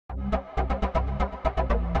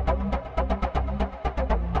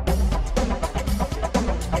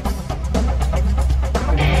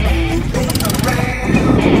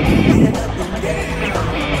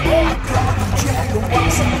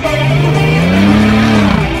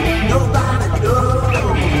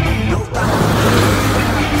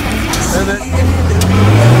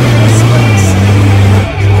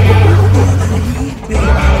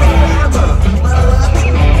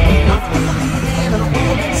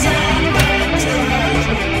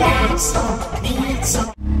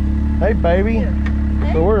Hey baby,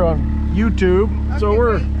 so we're on YouTube. Okay, so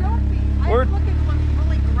we're looking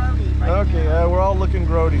really grody right okay. now. We're all looking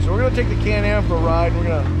grody. So we're gonna take the Can-Am for a ride. We're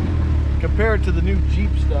gonna compare it to the new Jeep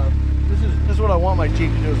stuff. This is what I want my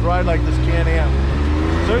Jeep to do, is ride like this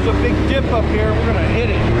Can-Am. So there's a big dip up here. We're gonna hit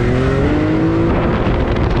it.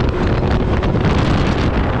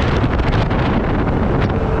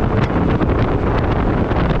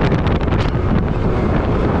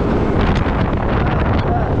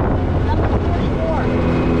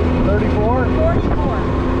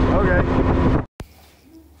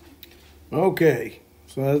 Okay,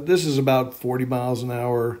 so this is about 40 miles an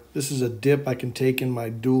hour. This is a dip I can take in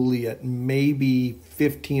my dually at maybe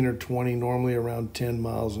 15 or 20, normally around 10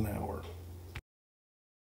 miles an hour.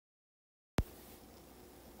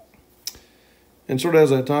 And sort of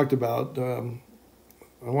as I talked about, I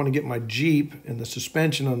want to get my Jeep and the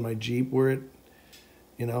suspension on my Jeep where it,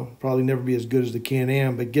 you know, probably never be as good as the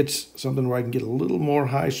Can-Am, but gets something where I can get a little more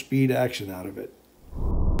high-speed action out of it.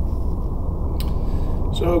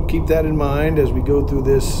 So keep that in mind as we go through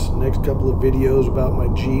this next couple of videos about my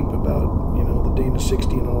Jeep, about, you know, the Dana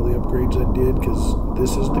 60 and all the upgrades I did, because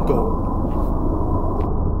this is the goal.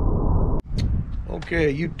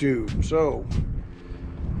 Okay, YouTube. So,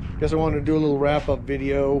 guess I wanted to do a little wrap-up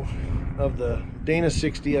video of the Dana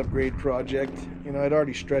 60 upgrade project. You know, I'd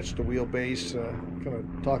already stretched the wheelbase. Kind of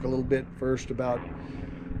talk a little bit first about,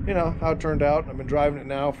 you know, how it turned out. I've been driving it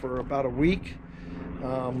now for about a week.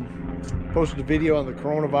 Posted a video on the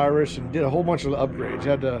coronavirus and did a whole bunch of upgrades.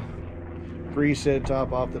 Had to grease it,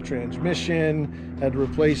 top off the transmission, had to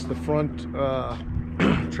replace the front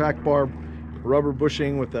track bar rubber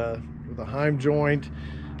bushing with a Heim joint.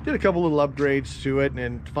 Did a couple little upgrades to it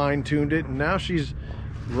and fine-tuned it, and now she's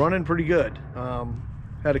running pretty good.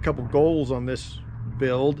 Had a couple goals on this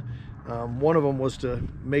build. One of them was to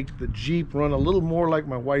make the Jeep run a little more like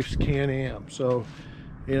my wife's Can-Am. So,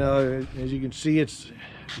 you know, as you can see, you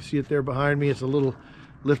see it there behind me, it's a little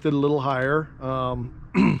lifted a little higher,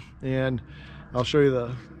 and I'll show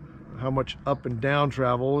you how much up and down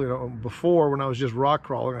travel. You know, before, when I was just rock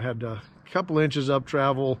crawling, I had a couple inches up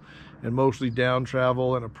travel and mostly down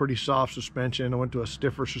travel and a pretty soft suspension. I went to a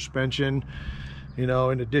stiffer suspension, you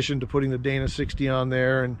know, in addition to putting the Dana 60 on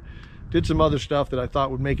there, and did some other stuff that I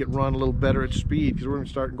thought would make it run a little better at speed, because we're going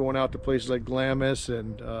to start going out to places like Glamis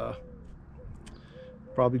and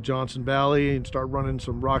probably Johnson Valley, and start running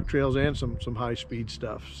some rock trails and some high-speed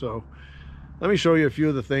stuff. So let me show you a few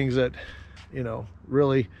of the things that, you know,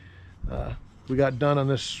 really we got done on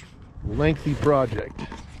this lengthy project.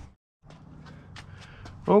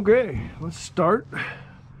 Okay, let's start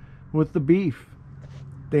with the beef.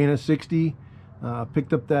 Dana 60,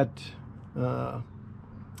 picked up that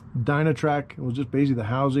Dynatrack. It was just basically the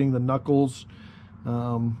housing, the knuckles.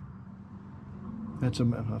 Had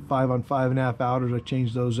some 5 on 5.5 outers. I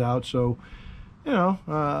changed those out. So, you know,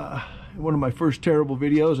 one of my first terrible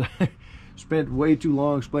videos, I spent way too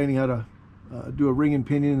long explaining how to do a ring and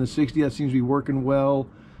pinion in the 60. That seems to be working well.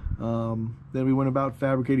 Then we went about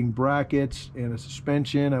fabricating brackets and a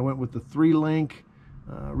suspension. I went with the 3-link,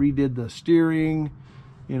 redid the steering,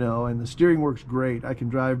 you know, and the steering works great. I can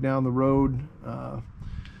drive down the road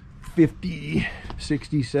 50,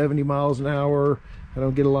 60, 70 miles an hour. I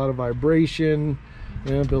don't get a lot of vibration.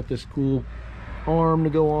 You know, I built this cool arm to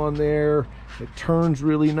go on there. It turns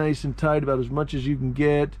really nice and tight, about as much as you can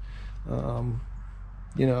get.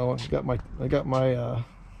 You know, I got my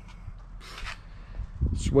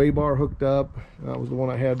sway bar hooked up. That was the one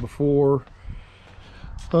I had before.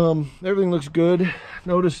 Everything looks good.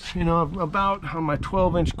 Notice, you know, about on my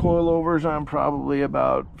 12-inch coilovers, I'm probably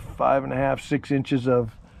about 5.5, 6 inches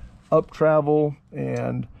of up travel,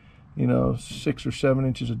 and, you know, 6 or 7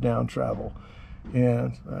 inches of down travel.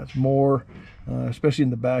 And that's more, especially in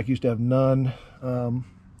the back. Used to have none. You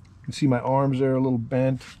can see my arms there a little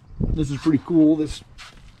bent. This is pretty cool. This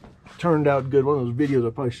turned out good. One of those videos, I'll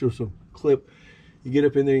probably show some clip. You get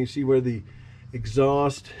up in there, you can see where the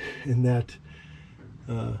exhaust and that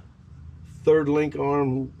 3rd link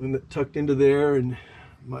arm tucked into there, and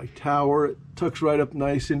my tower. It tucks right up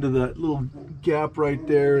nice into that little gap right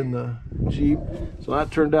there in the Jeep. So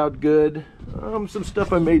that turned out good. Some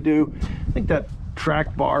stuff I may do. I think that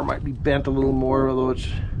track bar might be bent a little more, although it's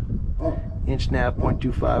 1.5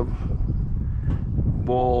 0.25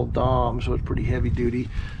 ball dom, so it's pretty heavy duty.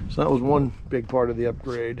 So that was one big part of the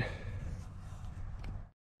upgrade.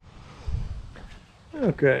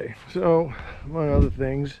 Okay, so among other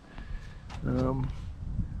things,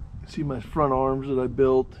 see my front arms that I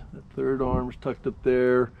built. That third arm's tucked up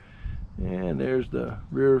there, and there's the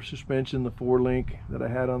rear suspension, the 4-link that I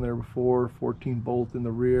had on there before, 14 bolt in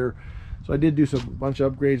the rear. So I did do some bunch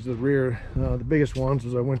of upgrades to the rear. The biggest ones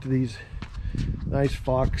was I went to these nice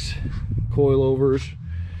Fox coilovers,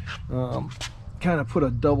 kind of put a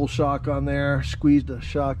double shock on there, squeezed a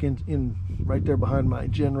shock in right there behind my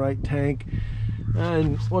Gen Right tank,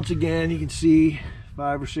 and once again you can see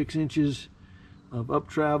 5 or 6 inches of up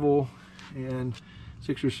travel and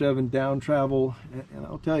 6 or 7 down travel, and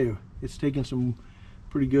I'll tell you, it's taken some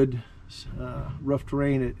pretty good rough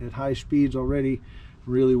terrain at high speeds already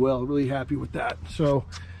really well. Really happy with that. So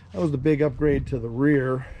that was the big upgrade to the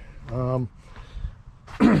rear.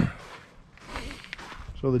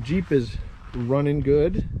 So the Jeep is running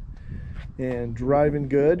good and driving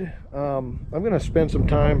good. I'm gonna spend some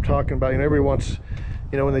time talking about, every once,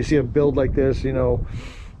 when they see a build like this,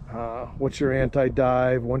 what's your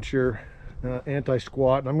anti-dive, what's your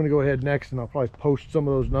anti-squat. And I'm going to go ahead next and I'll probably post some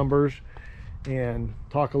of those numbers and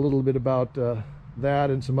talk a little bit about that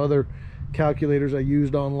and some other calculators I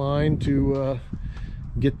used online to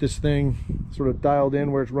get this thing sort of dialed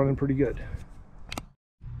in where it's running pretty good.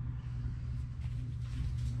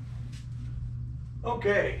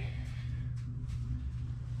 Okay,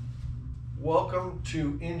 welcome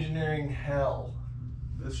to engineering hell.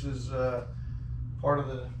 This is part of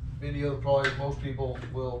the video probably most people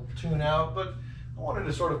will tune out, but I wanted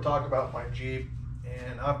to sort of talk about my Jeep,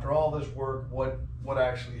 and after all this work, what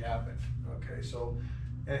actually happened. Okay, so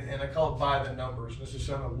and I call it by the numbers. This is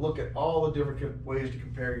going to look at all the different ways to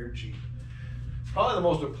compare your Jeep. Probably the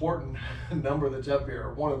most important number that's up here,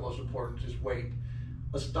 or one of the most important, is weight.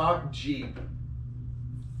 A stock Jeep,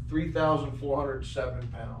 3,407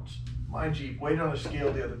 pounds. My Jeep weighed on a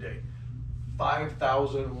scale the other day,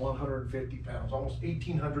 5,150 pounds, almost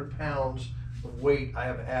 1,800 pounds of weight I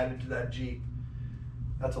have added to that Jeep.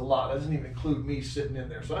 That's a lot. That doesn't even include me sitting in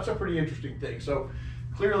there. So that's a pretty interesting thing. So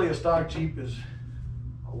clearly a stock Jeep is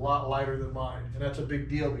a lot lighter than mine. And that's a big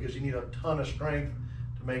deal because you need a ton of strength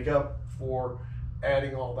to make up for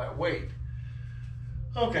adding all that weight.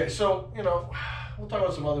 Okay, so, we'll talk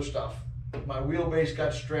about some other stuff. My wheelbase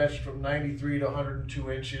got stretched from 93 to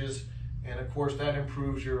 102 inches. And of course that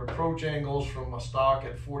improves your approach angles from a stock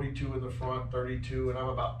at 42 in the front, 32, and I'm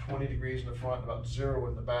about 20 degrees in the front, about 0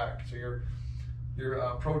 in the back. So your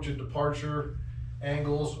approach and departure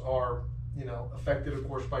angles are, affected of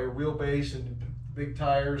course by your wheelbase and big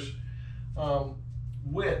tires.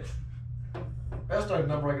 Width, best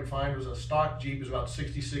number I could find was a stock Jeep is about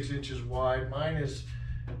 66 inches wide. Mine is,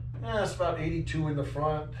 it's about 82 in the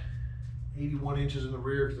front, 81 inches in the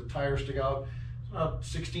rear because the tires stick out. About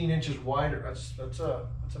 16 inches wider. That's a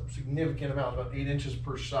significant amount, about 8 inches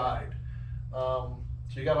per side. So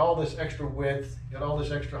you got all this extra width, you got all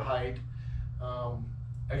this extra height,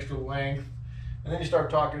 extra length, and then you start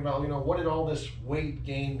talking about, what did all this weight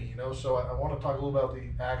gain me? So I want to talk a little about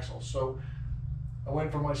the axles. So I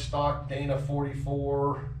went for my stock Dana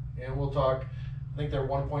 44, and we'll talk. I think they're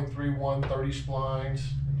 1.31 30 splines.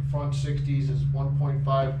 And the front 60s is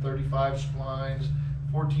 1.5 35 splines.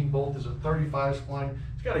 14 bolt is a 35 spline.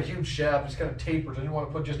 It's got a huge shaft. It's kind of tapers. I didn't want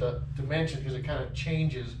to put just a dimension because it kind of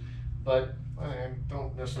changes, but I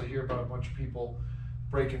don't necessarily hear about a bunch of people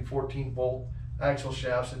breaking 14 bolt axle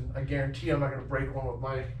shafts, and I guarantee I'm not going to break one with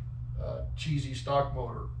my cheesy stock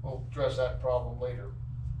motor. We'll address that problem later.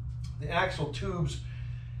 The axle tubes,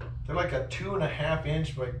 they're like a 2.5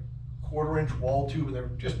 inch by 1/4 inch wall tube, and they're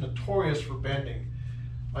just notorious for bending.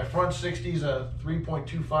 My front 60 is a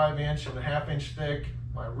 3.25 inch and a 1/2 inch thick.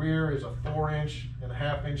 My rear is a 4 inch and a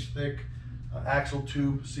 1/2 inch thick axle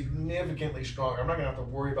tube, significantly stronger. I'm not gonna have to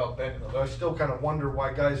worry about bending those. I still kind of wonder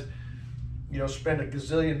why guys, spend a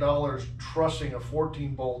gazillion dollars trussing a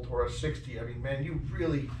 14 bolt or a 60. I mean, man, you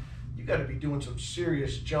got to be doing some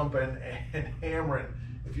serious jumping and hammering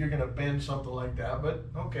if you're gonna bend something like that. But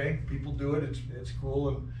okay, people do it. It's cool,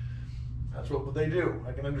 and that's what they do.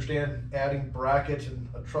 I can understand adding brackets and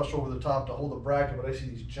a truss over the top to hold the bracket, but I see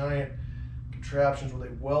these giant contraptions where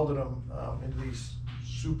they welded them into these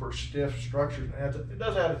super stiff structures. And it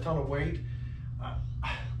does add a ton of weight.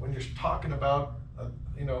 When you're talking about,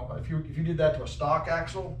 if you did that to a stock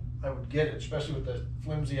axle, I would get it, especially with the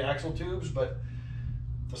flimsy axle tubes. But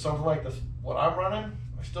to something like this, what I'm running,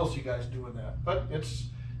 I still see guys doing that. But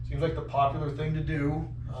seems like the popular thing to do.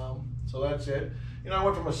 So that's it. You know, I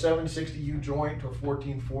went from a 760 U joint to a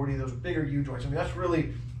 1440. Those bigger U joints. I mean, that's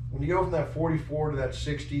really, when you go from that 44 to that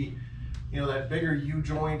 60, you know, that bigger U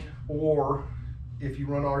joint, or if you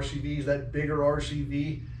run RCVs, that bigger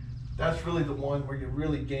RCV, that's really the one where you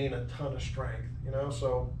really gain a ton of strength, you know.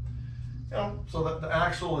 So, you know, so that the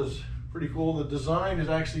axle is pretty cool. The design is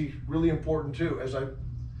actually really important too. As I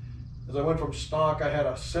went from stock, I had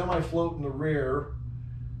a semi-float in the rear,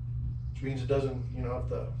 which means it doesn't, you know, if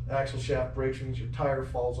the axle shaft breaks, it means your tire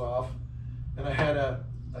falls off. And I had a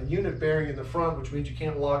unit bearing in the front, which means you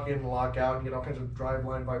can't lock in and lock out and get all kinds of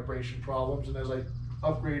driveline vibration problems. And as I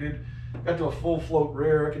upgraded, got to a full float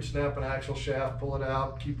rear, I could snap an axle shaft, pull it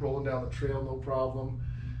out, keep rolling down the trail, no problem.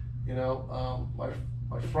 You know,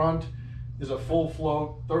 my front is a full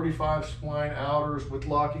float, 35 spline outers with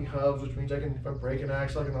locking hubs, which means if I break an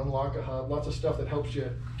axle, I can unlock a hub. Lots of stuff that helps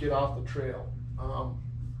you get off the trail.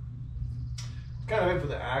 Kind of it for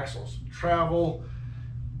the axles. Travel,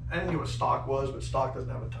 I didn't know what stock was, but stock doesn't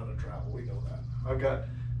have a ton of travel, we know that. I've got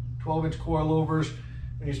 12-inch coilovers.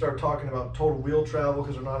 When you start talking about total wheel travel,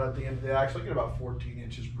 because they're not at the end of the axle, I get about 14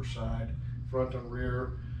 inches per side, front and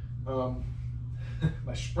rear.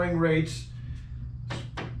 My spring rates,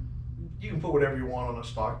 you can put whatever you want on a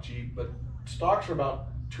stock Jeep, but stocks are about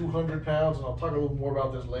 200 pounds, and I'll talk a little more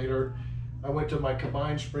about this later. I went to my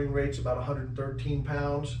combined spring rates about 113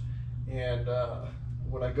 pounds, and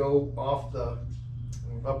when I go off the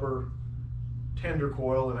upper tender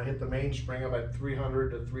coil and I hit the mainspring, I'm at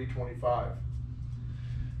 300 to 325.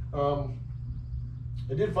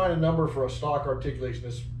 I did find a number for a stock articulation.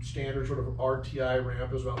 This standard sort of RTI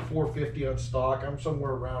ramp is about 450 on stock. I'm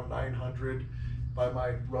somewhere around 900 by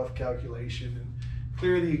my rough calculation, and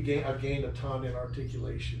clearly I've gained a ton in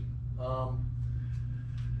articulation.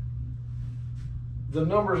 The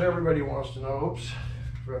numbers everybody wants to know. Oops,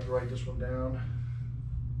 I forgot to write this one down.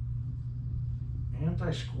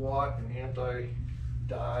 Anti-squat and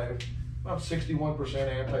anti-dive. About 61%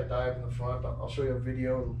 anti-dive in the front. I'll show you a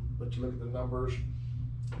video and let you look at the numbers.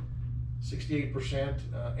 68%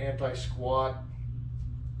 anti-squat.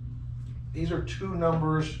 These are two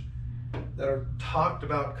numbers that are talked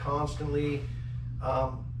about constantly,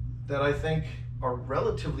 that I think are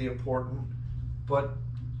relatively important, but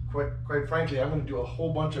quite frankly, I'm going to do a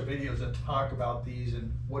whole bunch of videos that talk about these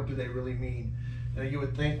and what do they really mean. You know, you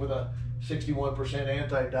would think with a 61%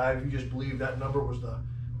 anti-dive, if you just believe that number was the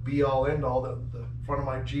be-all end-all, the front of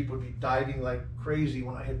my Jeep would be diving like crazy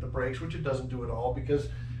when I hit the brakes, which it doesn't do at all, because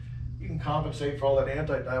you can compensate for all that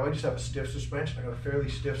anti-dive. I just have a stiff suspension. I got a fairly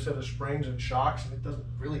stiff set of springs and shocks, and it doesn't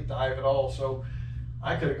really dive at all. So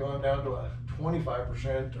I could have gone down to a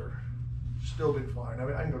 25% or still been fine. I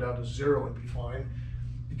mean, I can go down to 0 and be fine,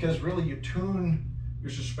 because really you tune your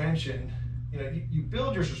suspension. You know, you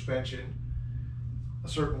build your suspension a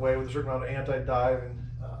certain way with a certain amount of anti-dive and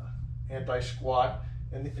anti-squat,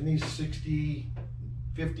 and these 50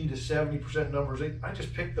 to 70% numbers, I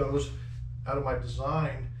just picked those out of my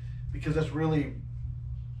design because that's really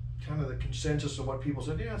kind of the consensus of what people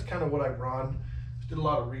said. Yeah, that's kind of what I run. Just did a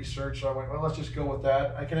lot of research, so I went, well, let's just go with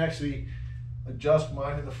that. I can actually adjust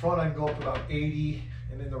mine. In the front, I can go up to about 80,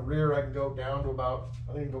 and in the rear, I can go down to about,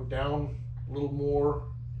 I think I can go down a little more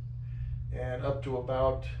and up to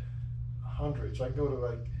about 100. So I can go to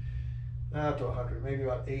like, not to 100, maybe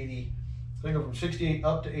about 80. So I can go from 68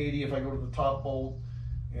 up to 80 if I go to the top bolt,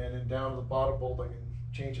 and then down to the bottom bolt, I can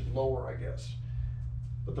change it lower, I guess.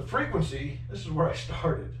 But the frequency, this is where I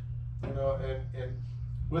started, you know, and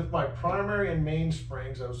with my primary and main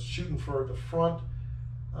springs, I was shooting for the front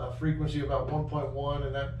frequency about 1.1,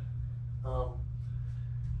 and that,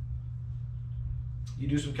 you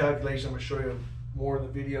do some calculation, I'm gonna show you more in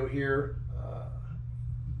the video here.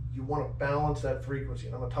 You wanna balance that frequency,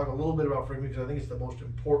 and I'm gonna talk a little bit about frequency because I think it's the most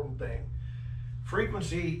important thing.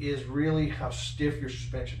 Frequency is really how stiff your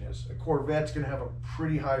suspension is. A Corvette's gonna have a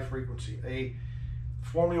pretty high frequency. A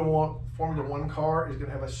Formula One car is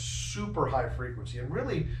gonna have a super high frequency, and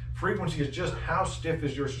really frequency is just how stiff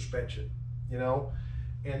is your suspension, you know?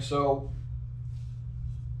 And so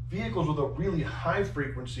vehicles with a really high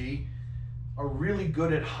frequency are really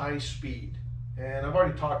good at high speed. And I've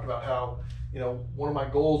already talked about how, you know, one of my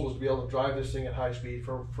goals was to be able to drive this thing at high speed.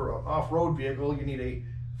 For an off-road vehicle, you need a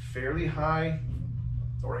fairly high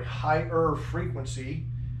or a higher frequency,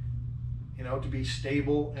 you know, to be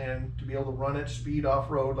stable and to be able to run at speed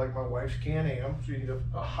off-road like my wife's Can-Am. So you need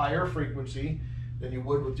a higher frequency than you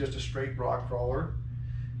would with just a straight rock crawler.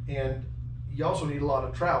 And, you also need a lot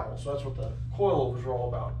of travel. So that's what the coilovers are all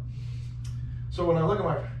about. So when I look at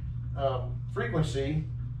my frequency,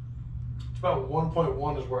 it's about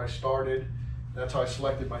 1.1 is where I started. That's how I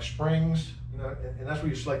selected my springs, you know, and that's where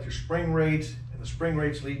you select your spring rates, and the spring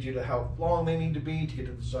rates lead you to how long they need to be to get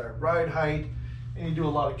the desired ride height, and you do a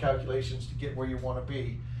lot of calculations to get where you want to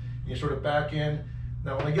be. You sort of back in.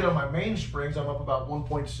 Now when I get on my main springs, I'm up about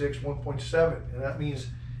 1.6, 1.7, and that means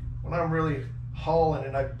when I'm really hauling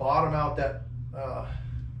and I bottom out that,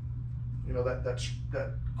 you know, that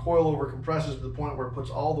coilover compresses to the point where it puts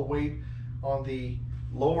all the weight on the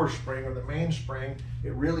lower spring or the main spring,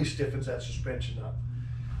 it really stiffens that suspension up.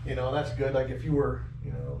 You know, that's good. Like if you were,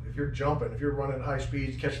 you know, if you're jumping, if you're running high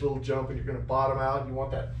speeds, catch a little jump and you're going to bottom out, you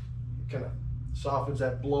want that kind of softens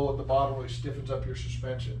that blow at the bottom, really stiffens up your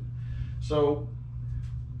suspension. So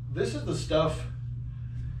this is the stuff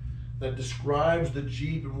that describes the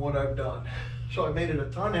Jeep and what I've done. So I made it a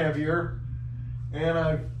ton heavier, and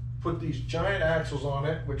I put these giant axles on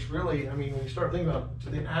it, which really, I mean, when you start thinking about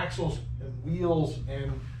it, the axles and wheels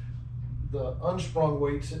and the unsprung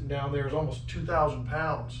weight sitting down there is almost 2,000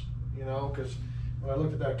 pounds, you know, because when I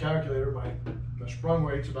looked at that calculator, my sprung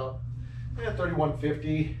weight's about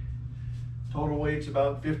 3,150. Total weight's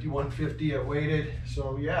about 5,150 I weighted.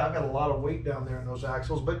 So yeah, I've got a lot of weight down there in those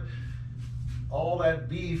axles, but all that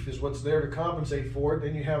beef is what's there to compensate for it.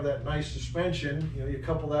 Then you have that nice suspension. You know, you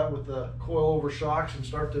couple that with the coilover shocks and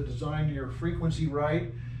start to design your frequency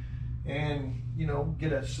right, and you know,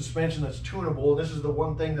 get a suspension that's tunable. This is the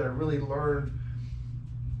one thing that I really learned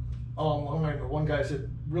online. One guy said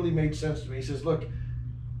really made sense to me. He says, look,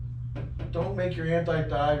 don't make your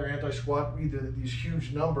anti-dive or anti-squat either these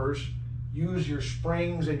huge numbers. Use your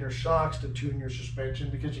springs and your shocks to tune your suspension,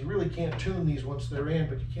 because you really can't tune these once they're in,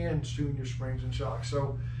 but you can tune your springs and shocks.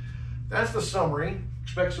 So that's the summary.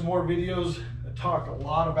 Expect some more videos that talk a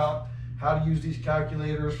lot about how to use these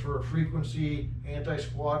calculators for frequency,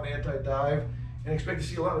 anti-squat, and anti-dive, and expect to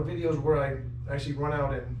see a lot of videos where I actually run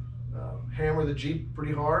out and hammer the Jeep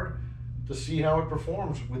pretty hard to see how it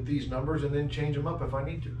performs with these numbers, and then change them up if I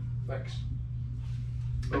need to. Thanks.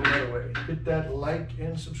 Oh, by the way, hit that like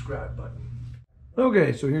and subscribe button.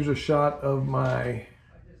 Okay, so here's a shot of my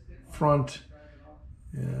front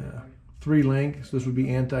 3-link. So this would be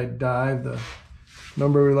anti-dive. The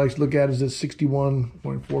number everybody likes to look at is at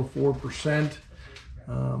 61.44%.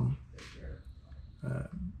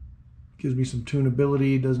 Gives me some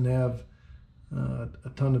tunability. Doesn't have a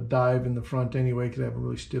ton of dive in the front anyway, because I have a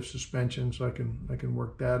really stiff suspension, so I can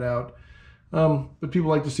work that out. But people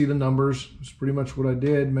like to see the numbers. It's pretty much what I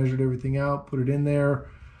did. Measured everything out, put it in there.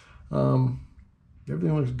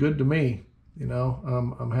 Everything looks good to me. You know,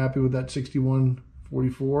 I'm happy with that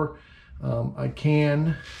 61.44. I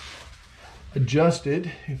can adjust it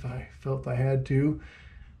if I felt I had to.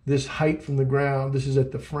 This height from the ground, this is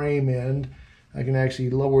at the frame end. I can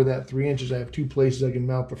actually lower that 3 inches. I have 2 places I can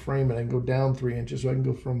mount the frame, and I can go down 3 inches. So I can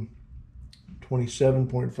go from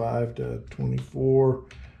 27.5 to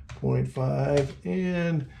 24.5,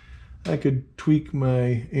 and I could tweak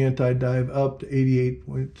my anti-dive up to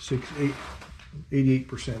 88.68,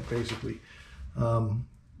 88% basically.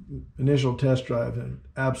 Initial test drive, and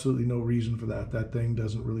absolutely no reason for that. That thing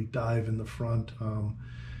doesn't really dive in the front.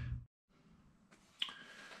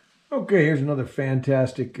 Okay, here's another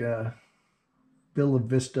fantastic Villa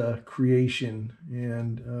Vista creation,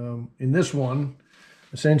 and in this one,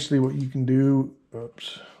 essentially what you can do,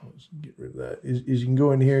 oops, let's get rid of that, is you can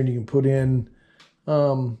go in here and you can put in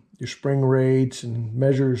your spring rates and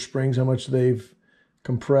measure your springs, how much they've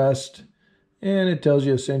compressed, and it tells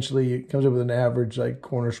you essentially, it comes up with an average like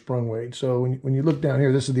corner sprung weight. So when you look down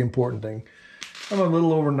here, this is the important thing. I'm a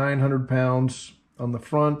little over 900 pounds on the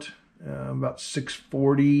front, about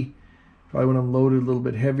 640. Probably when I'm loaded a little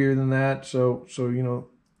bit heavier than that. So you know,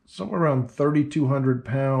 somewhere around 3,200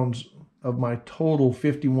 pounds of my total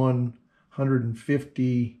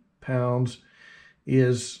 5,150 pounds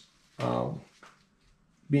is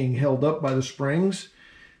being held up by the springs,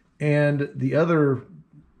 and the other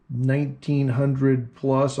 1,900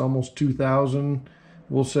 plus, almost 2,000,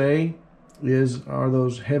 we'll say, are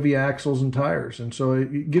those heavy axles and tires. And so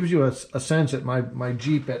it gives you a sense that my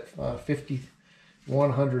Jeep at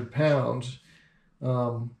 5,100 pounds,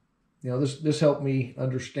 you know, this helped me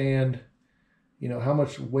understand, you know, how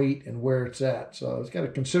much weight and where it's at. So it's got a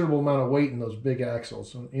considerable amount of weight in those big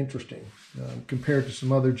axles. So interesting, compared to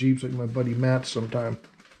some other Jeeps like my buddy Matt's sometime.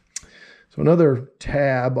 So another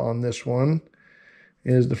tab on this one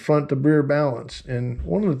is the front to rear balance. And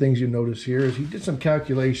one of the things you notice here is he did some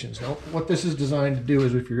calculations. Now, what this is designed to do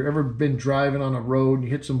is if you've ever been driving on a road and you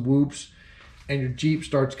hit some whoops and your Jeep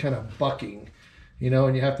starts kind of bucking, you know,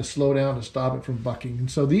 and you have to slow down to stop it from bucking. And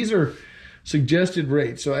so these are suggested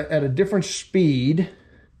rates. So at a different speed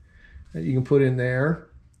that you can put in there,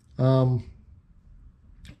 you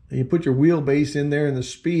put your wheelbase in there and the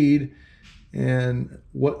speed and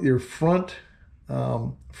what your front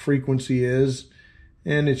frequency is,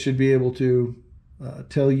 and it should be able to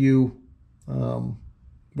tell you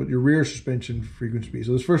what your rear suspension frequency be.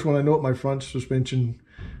 So this first one, I know what my front suspension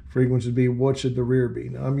frequency would be. What should the rear be?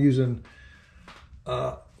 Now I'm using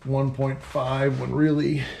 1.5 when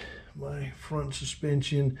really my front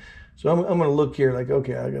suspension. So I'm going to look here like,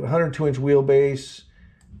 okay, I got a 102-inch wheelbase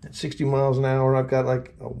at 60 miles an hour. I've got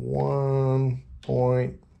like a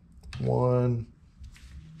 1.1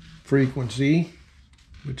 frequency,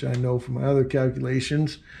 which I know from my other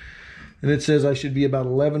calculations. And it says I should be about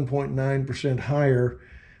 11.9% higher,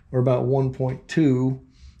 or about 1.2.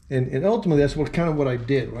 And ultimately, that's what what I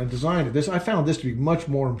did when I designed it. I found this to be much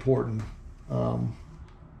more important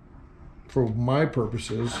for my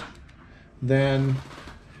purposes than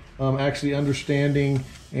actually understanding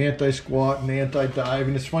anti-squat and anti-dive.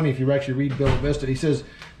 And it's funny, if you actually read Bill Vista, he says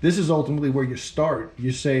this is ultimately where you start.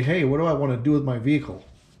 You say, hey, what do I want to do with my vehicle?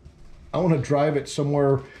 I want to drive it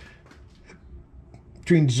somewhere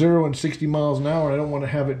between 0 and 60 miles an hour. I don't want to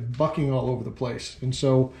have it bucking all over the place. And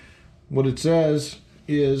so what it says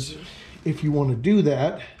is, if you want to do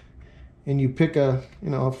that, and you pick a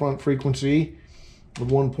front frequency of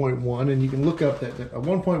 1.1, and you can look up that a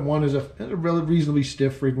 1.1 is a reasonably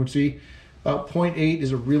stiff frequency. About 0.8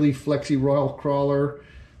 is a really flexy royal crawler.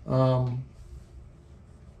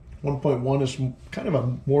 1.1 is kind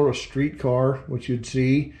of more a street car, which you'd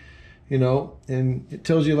see, and it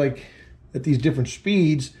tells you like at these different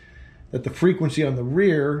speeds that the frequency on the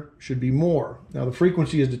rear should be more. Now the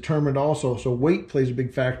frequency is determined also, so weight plays a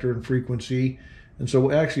big factor in frequency. And so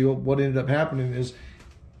actually what ended up happening is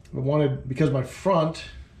I wanted, because my front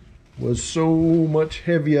was so much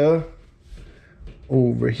heavier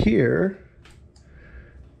over here,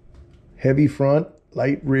 heavy front,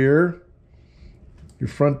 light rear, your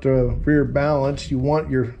front to rear balance, you want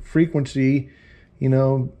your frequency,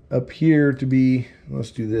 up here to be,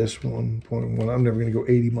 let's do this, 1.1. I'm never going to go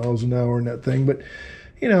 80 miles an hour in that thing, but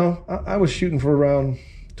I was shooting for around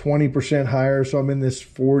 20% higher, so I'm in this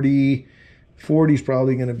 40 is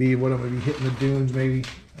probably going to be what I'm going to be hitting the dunes maybe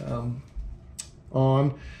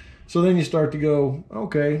on. So then you start to go,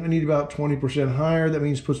 okay, I need about 20% higher. That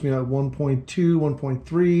means puts me at 1.2,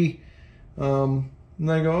 1.3. And then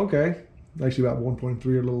I go, okay, actually about 1.3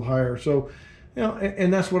 or a little higher. So,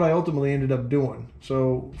 and that's what I ultimately ended up doing.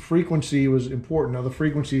 So frequency was important. Now the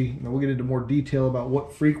frequency, we'll get into more detail about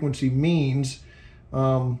what frequency means.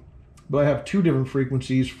 But I have 2 different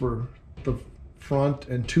frequencies for the front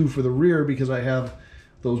and 2 for the rear, because I have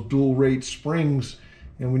those dual rate springs.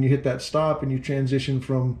 And when you hit that stop and you transition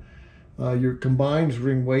from your combined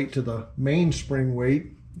spring weight to the main spring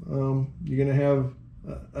weight, you're going to have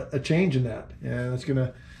a change in that, and it's going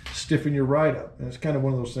to stiffen your ride up. And it's kind of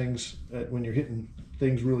one of those things that when you're hitting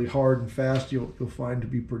things really hard and fast, you'll find to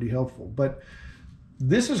be pretty helpful. But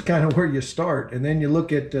this is kind of where you start, and then you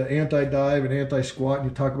look at anti-dive and anti-squat, and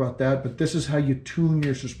you talk about that. But this is how you tune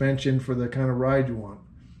your suspension for the kind of ride you want.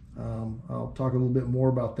 I'll talk a little bit more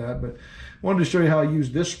about that, but I wanted to show you how I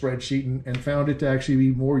used this spreadsheet and found it to actually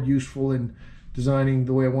be more useful in designing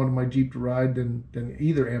the way I wanted my Jeep to ride than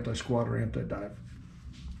either anti-squat or anti-dive.